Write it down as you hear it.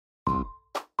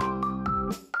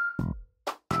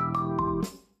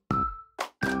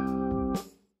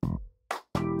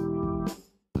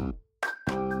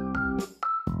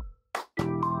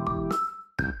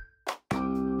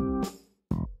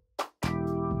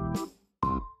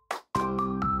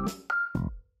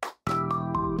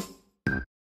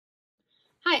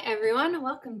Everyone,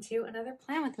 welcome to another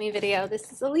Plan With Me video. This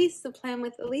is Elise, the Plan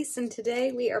with Elise, and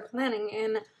today we are planning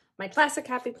in my Classic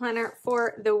Happy Planner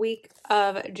for the week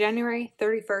of January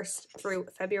 31st through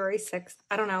February 6th.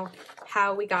 I don't know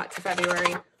how we got to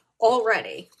February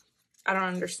already. I don't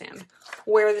understand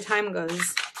where the time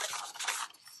goes.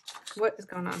 What is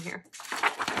going on here?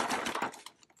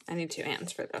 I need two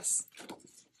hands for this.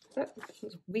 That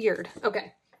was weird.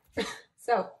 Okay,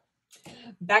 so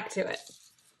back to it.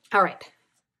 All right.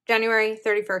 January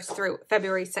 31st through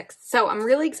February 6th. So I'm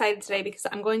really excited today because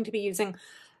I'm going to be using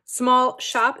Small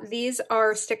Shop. These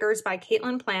are stickers by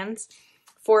Caitlin Plans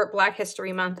for Black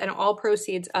History Month, and all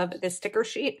proceeds of this sticker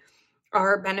sheet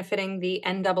are benefiting the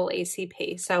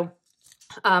NAACP. So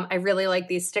I really like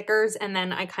these stickers, and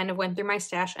then I kind of went through my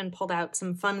stash and pulled out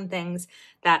some fun things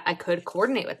that I could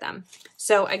coordinate with them.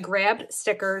 So I grabbed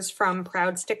stickers from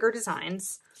Proud Sticker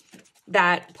Designs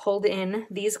that pulled in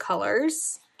these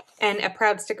colors. And at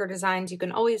Proud Sticker Designs, you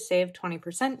can always save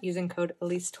 20% using code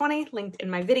Elise20, linked in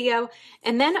my video.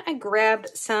 And then I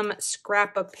grabbed some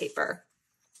scrapbook paper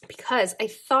because I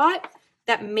thought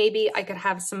that maybe I could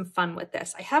have some fun with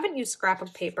this. I haven't used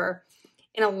scrapbook paper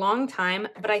in a long time,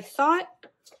 but I thought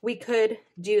we could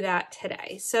do that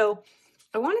today. So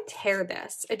I want to tear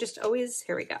this.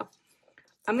 Here we go.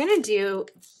 I'm going to do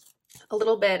a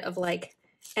little bit of like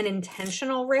an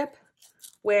intentional rip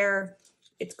where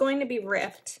it's going to be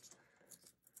ripped,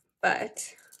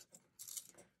 but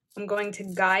I'm going to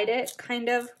guide it kind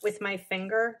of with my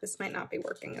finger. This might not be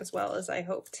working as well as I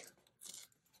hoped.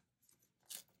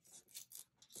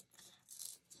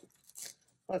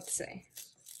 Let's see.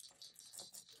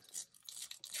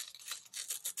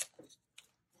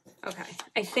 Okay,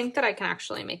 I think that I can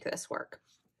actually make this work.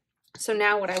 So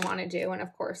now what I want to do, and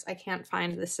of course I can't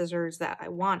find the scissors that I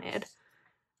wanted,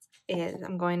 is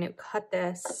I'm going to cut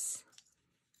this.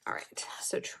 All right,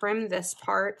 so trim this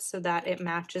part so that it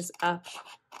matches up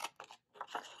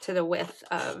to the width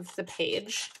of the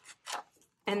page.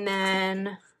 And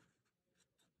then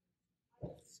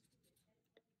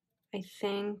I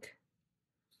think,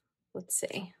 let's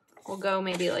see, we'll go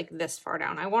maybe like this far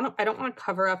down. I don't want to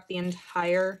cover up the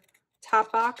entire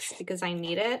top box because I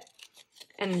need it.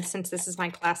 And since this is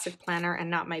my classic planner and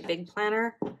not my big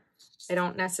planner, I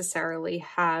don't necessarily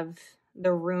have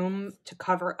the room to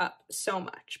cover up so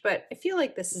much, but I feel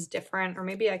like this is different, or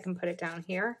maybe I can put it down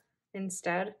here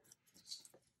instead.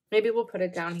 Maybe we'll put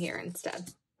it down here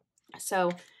instead.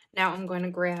 So now I'm going to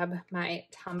grab my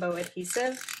Tombow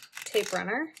adhesive tape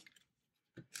runner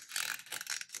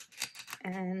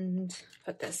and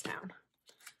put this down.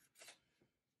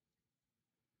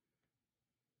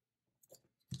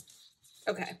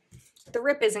 Okay, the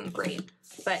rip isn't great,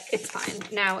 but it's fine.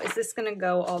 Now, is this gonna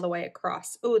go all the way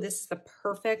across? Oh, this is the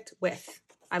perfect width.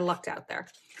 I lucked out there.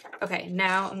 Okay,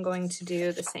 now I'm going to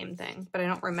do the same thing, but I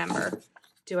don't remember.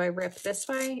 Do I rip this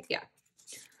way? Yeah.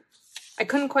 I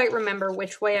couldn't quite remember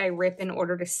which way I rip in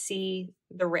order to see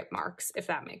the rip marks, if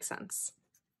that makes sense.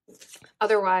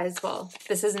 Otherwise, well,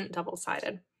 this isn't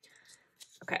double-sided.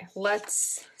 Okay,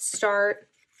 let's start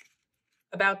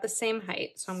about the same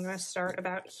height. So I'm gonna start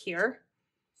about here.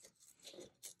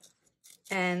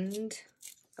 And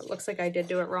it looks like I did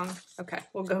do it wrong. Okay,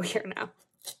 we'll go here now.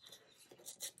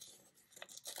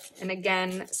 And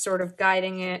again, sort of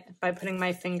guiding it by putting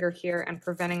my finger here and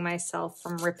preventing myself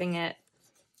from ripping it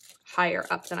higher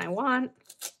up than I want.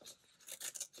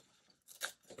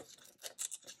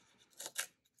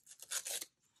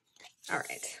 All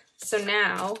right, so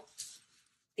now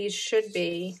these should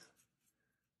be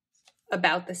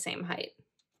about the same height.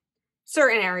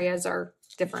 Certain areas are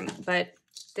different, but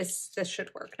this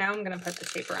should work. Now I'm going to put the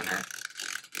tape runner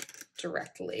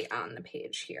directly on the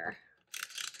page here.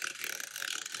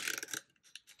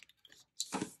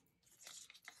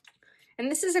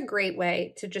 And this is a great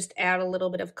way to just add a little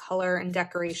bit of color and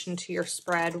decoration to your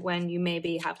spread when you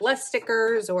maybe have less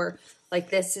stickers, or like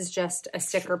this is just a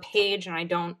sticker page and I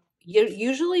don't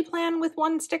usually plan with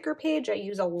one sticker page. I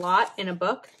use a lot in a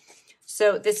book.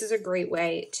 So this is a great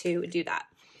way to do that.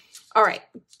 All right.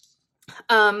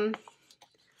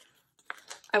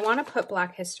 I want to put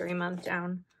Black History Month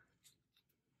down.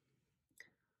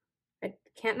 I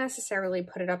can't necessarily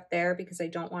put it up there because I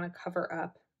don't want to cover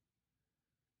up.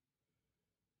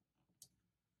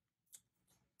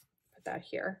 Put that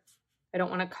here. I don't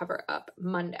want to cover up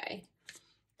Monday.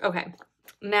 Okay,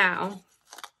 now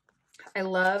I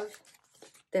love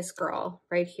this girl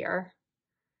right here.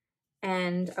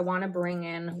 And I want to bring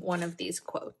in one of these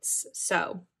quotes.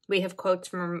 So we have quotes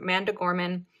from Amanda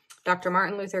Gorman, Dr.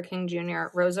 Martin Luther King Jr.,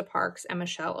 Rosa Parks, and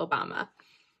Michelle Obama.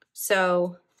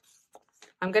 So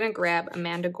I'm going to grab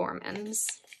Amanda Gorman's.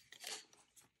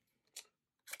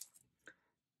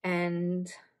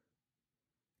 and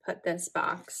put this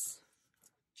box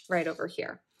right over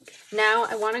here. Now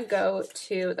I want to go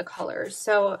to the colors.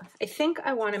 So I think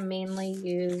I want to mainly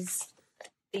use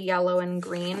the yellow and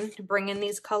green to bring in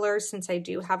these colors, since I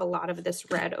do have a lot of this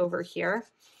red over here.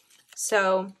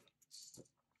 So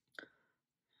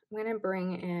I'm going to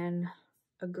bring in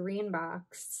a green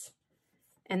box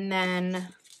and then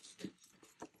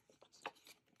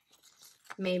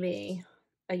maybe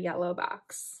a yellow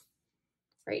box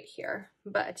right here,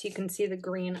 but you can see the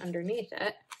green underneath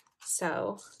it.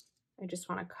 So I just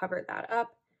want to cover that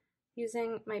up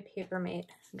using my Papermate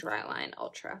Dryline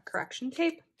Ultra Correction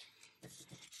Tape.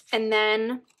 And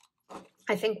then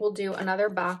I think we'll do another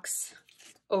box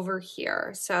over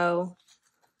here. So,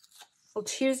 well,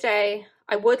 Tuesday,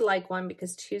 I would like one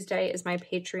because Tuesday is my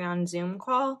Patreon Zoom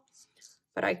call,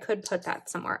 but I could put that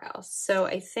somewhere else. So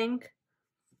I think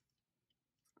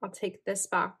I'll take this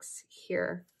box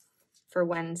here for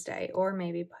Wednesday, or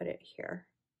maybe put it here.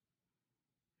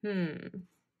 I'm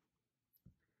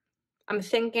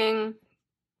thinking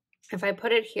if I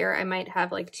put it here, I might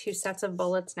have like 2 sets of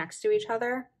bullets next to each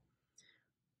other.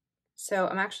 So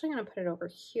I'm actually going to put it over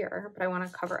here, but I want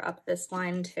to cover up this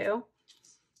line too,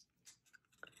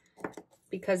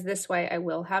 because this way I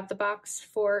will have the box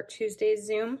for Tuesday's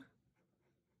Zoom.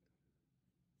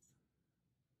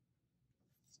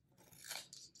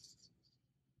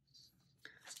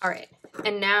 All right,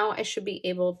 and now I should be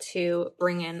able to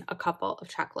bring in a couple of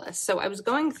checklists. So I was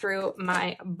going through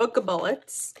my book of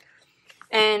bullets,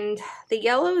 and the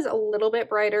yellow is a little bit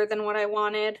brighter than what I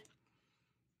wanted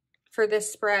for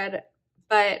this spread,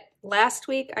 but last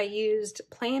week I used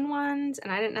plain ones,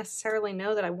 and I didn't necessarily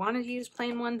know that I wanted to use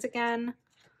plain ones again.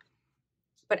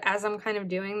 But as I'm kind of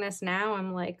doing this now,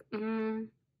 I'm like, I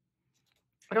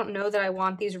don't know that I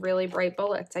want these really bright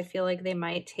bullets. I feel like they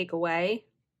might take away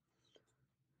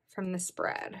from the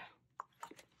spread,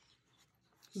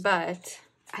 but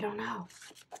I don't know.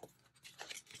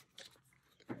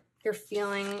 You're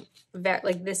feeling that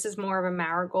like this is more of a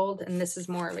marigold and this is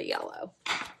more of a yellow.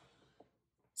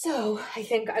 So I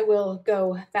think I will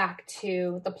go back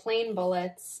to the plain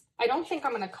bullets. I don't think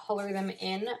I'm going to color them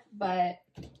in, but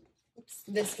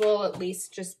this will at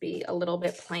least just be a little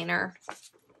bit plainer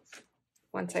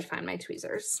once I find my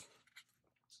tweezers.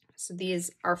 So these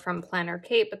are from Planner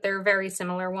Kate, but they're very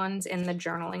similar ones in the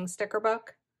journaling sticker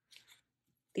book.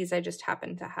 These I just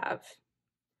happen to have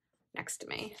next to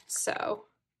me. So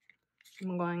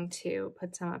I'm going to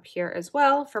put some up here as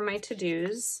well for my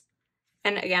to-dos.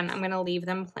 And again, I'm going to leave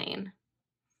them plain.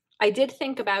 I did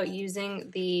think about using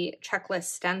the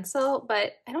checklist stencil,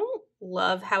 but I don't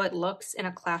love how it looks in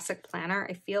a classic planner.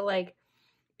 I feel like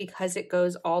because it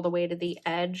goes all the way to the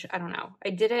edge, I don't know.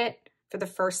 I did it for the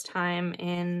first time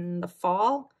in the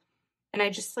fall, and I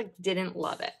just like didn't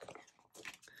love it.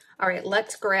 All right,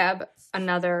 let's grab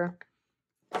another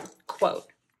quote.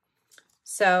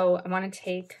 So I want to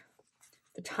take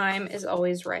 "The time is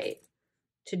always right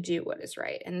to do what is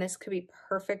right." And this could be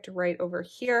perfect right over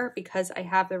here because I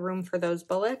have the room for those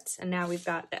bullets, and now we've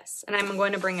got this. And I'm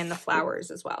going to bring in the flowers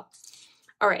as well.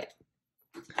 All right,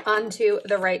 onto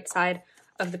the right side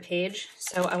of the page.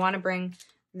 So I want to bring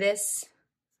this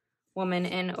woman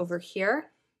in over here,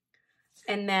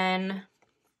 and then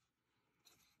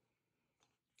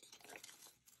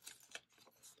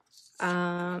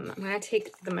I'm going to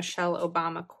take the Michelle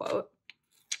Obama quote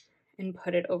and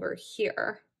put it over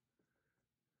here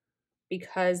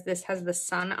because this has the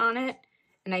sun on it,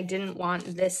 and I didn't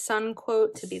want this sun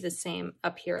quote to be the same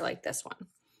up here like this one.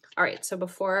 All right, so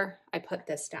before I put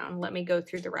this down, let me go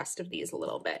through the rest of these a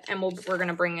little bit, and we're going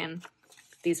to bring in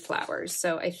these flowers.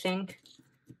 So I think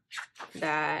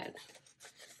that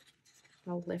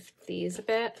I'll lift these a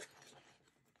bit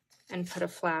and put a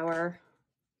flower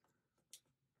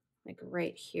like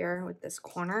right here with this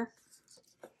corner.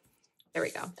 There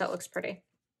we go. That looks pretty.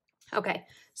 Okay,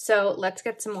 so let's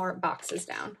get some more boxes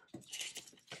down.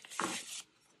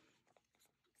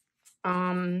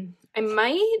 I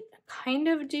might kind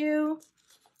of do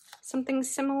something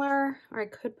similar, or I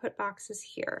could put boxes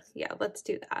here. Yeah, let's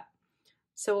do that.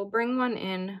 So we'll bring one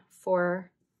in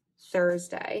for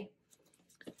Thursday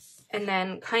and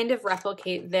then kind of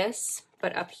replicate this,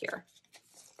 but up here.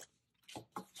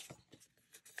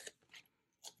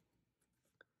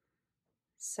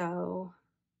 So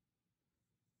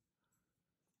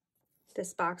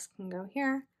this box can go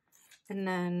here, and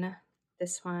then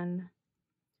this one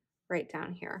right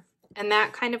down here. And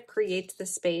that kind of creates the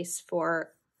space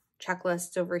for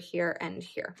checklists over here and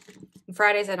here. On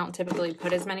Fridays, I don't typically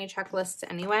put as many checklists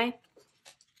anyway.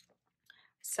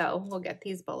 So we'll get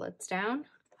these bullets down.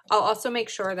 I'll also make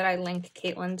sure that I link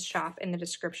Caitlin's shop in the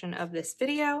description of this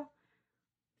video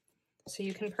so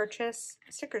you can purchase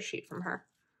a sticker sheet from her.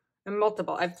 And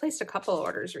multiple. I've placed a couple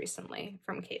orders recently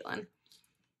from Caitlin.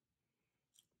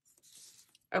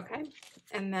 Okay,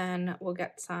 and then we'll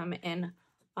get some in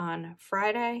on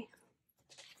Friday.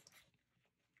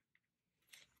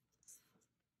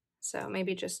 So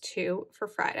maybe just 2 for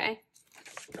Friday.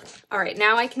 All right,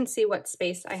 now I can see what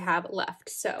space I have left.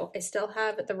 So I still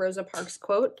have the Rosa Parks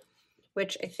quote,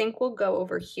 which I think will go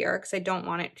over here because I don't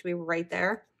want it to be right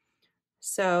there.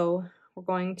 So we're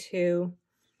going to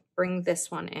bring this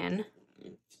one in.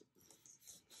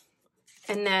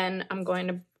 And then I'm going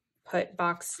to put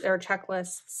box or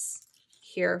checklists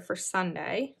here for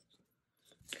Sunday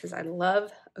because I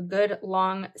love a good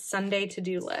long Sunday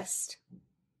to-do list.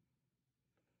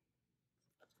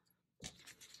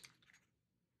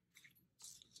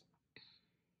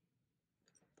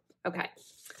 Okay,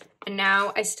 and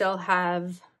now I still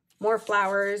have more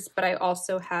flowers, but I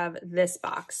also have this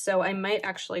box. So I might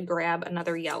actually grab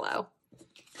another yellow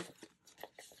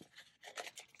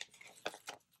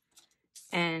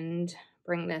and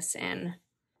bring this in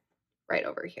right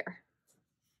over here.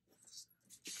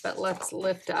 But let's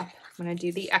lift up. I'm gonna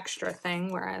do the extra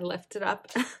thing where I lift it up.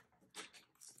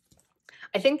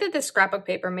 I think that this scrapbook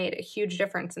paper made a huge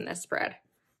difference in this spread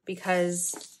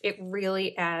because it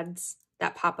really adds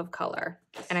that pop of color,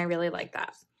 and I really like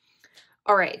that.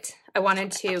 All right, I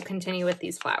wanted to continue with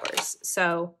these flowers.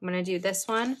 So I'm gonna do this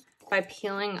one by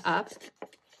peeling up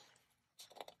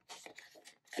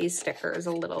these stickers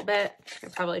a little bit. I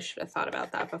probably should have thought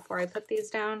about that before I put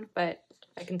these down, but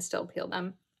I can still peel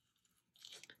them.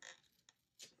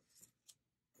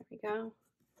 There we go.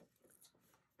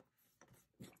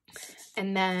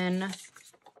 And then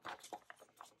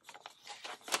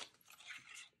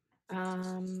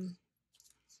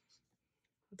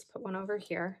let's put one over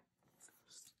here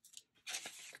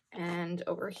and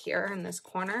over here in this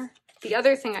corner. The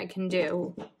other thing I can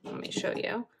do, let me show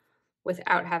you,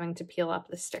 without having to peel up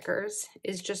the stickers,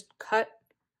 is just cut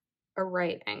a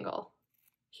right angle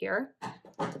here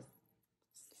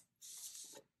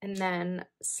and then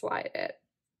slide it.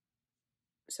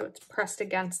 So it's pressed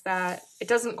against that. It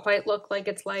doesn't quite look like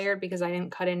it's layered because I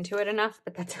didn't cut into it enough,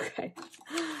 but that's okay.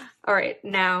 All right,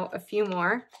 now a few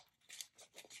more.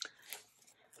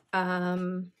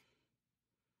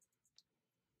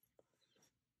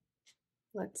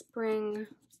 Let's bring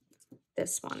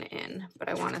this one in, but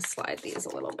I want to slide these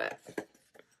a little bit,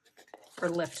 or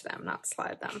lift them, not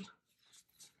slide them.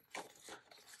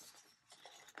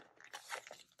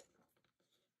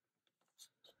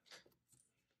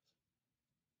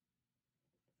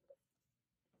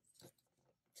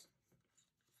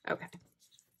 Okay,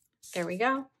 there we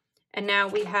go. And now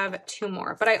we have 2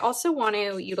 more, but I also want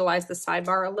to utilize the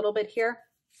sidebar a little bit here.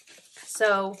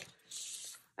 So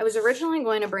I was originally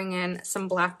going to bring in some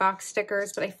black box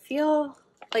stickers, but I feel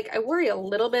like I worry a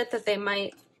little bit that they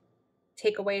might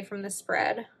take away from the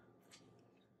spread.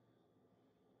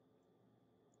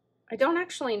 I don't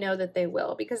actually know that they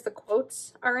will because the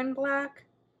quotes are in black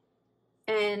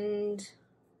and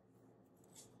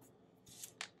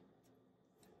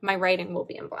my writing will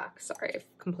be in black. Sorry, I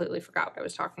completely forgot what I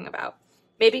was talking about.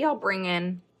 Maybe I'll bring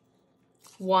in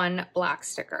 1 black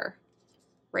sticker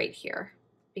right here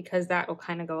because that will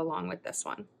kind of go along with this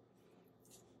one.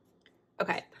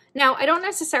 Okay, now I don't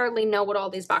necessarily know what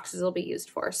all these boxes will be used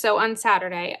for. So on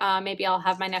Saturday, maybe I'll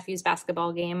have my nephew's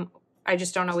basketball game. I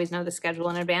just don't always know the schedule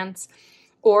in advance.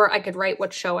 Or I could write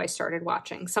what show I started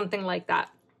watching, something like that.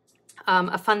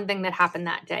 A fun thing that happened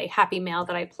that day, happy mail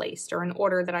that I placed, or an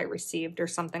order that I received, or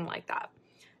something like that.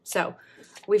 So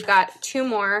we've got 2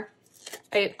 more.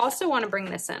 I also want to bring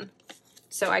this in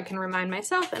so I can remind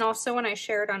myself, and also when I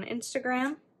share it on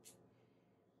Instagram,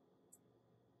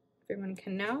 everyone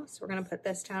can know. So we're going to put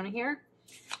this down here.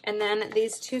 And then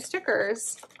these 2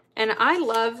 stickers. And I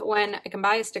love when I can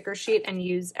buy a sticker sheet and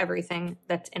use everything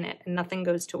that's in it and nothing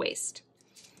goes to waste.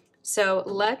 So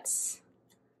let's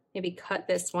maybe cut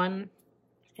this one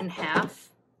in half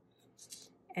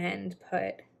and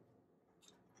put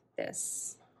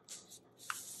this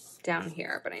down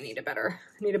here, but I need a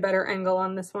better angle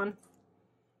on this one.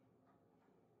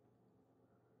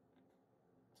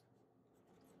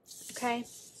 Okay.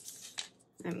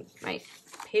 And my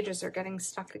pages are getting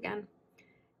stuck again.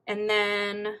 And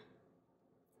then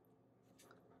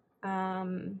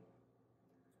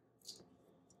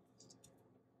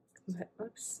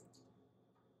oops.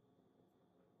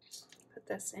 Put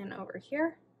this in over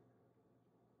here.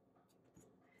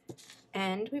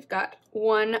 And we've got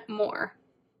 1 more.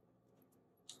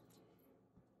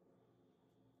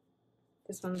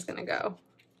 This one's gonna go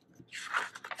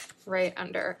right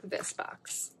under this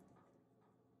box.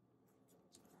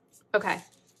 Okay.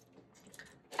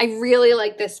 I really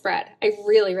like this spread. I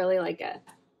really, really like it.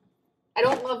 I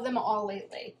don't love them all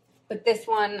lately, but this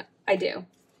one I do.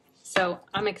 So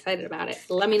I'm excited about it.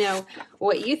 Let me know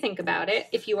what you think about it.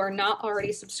 If you are not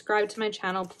already subscribed to my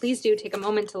channel, please do take a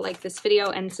moment to like this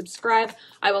video and subscribe.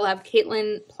 I will have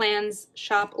Caitlin Plans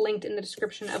shop linked in the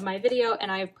description of my video,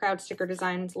 and I have Proud Sticker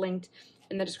Designs linked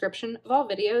in the description of all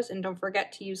videos. And don't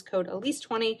forget to use code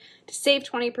Elise20 to save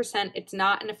 20%. It's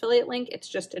not an affiliate link, it's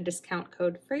just a discount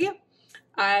code for you.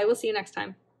 I will see you next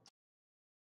time.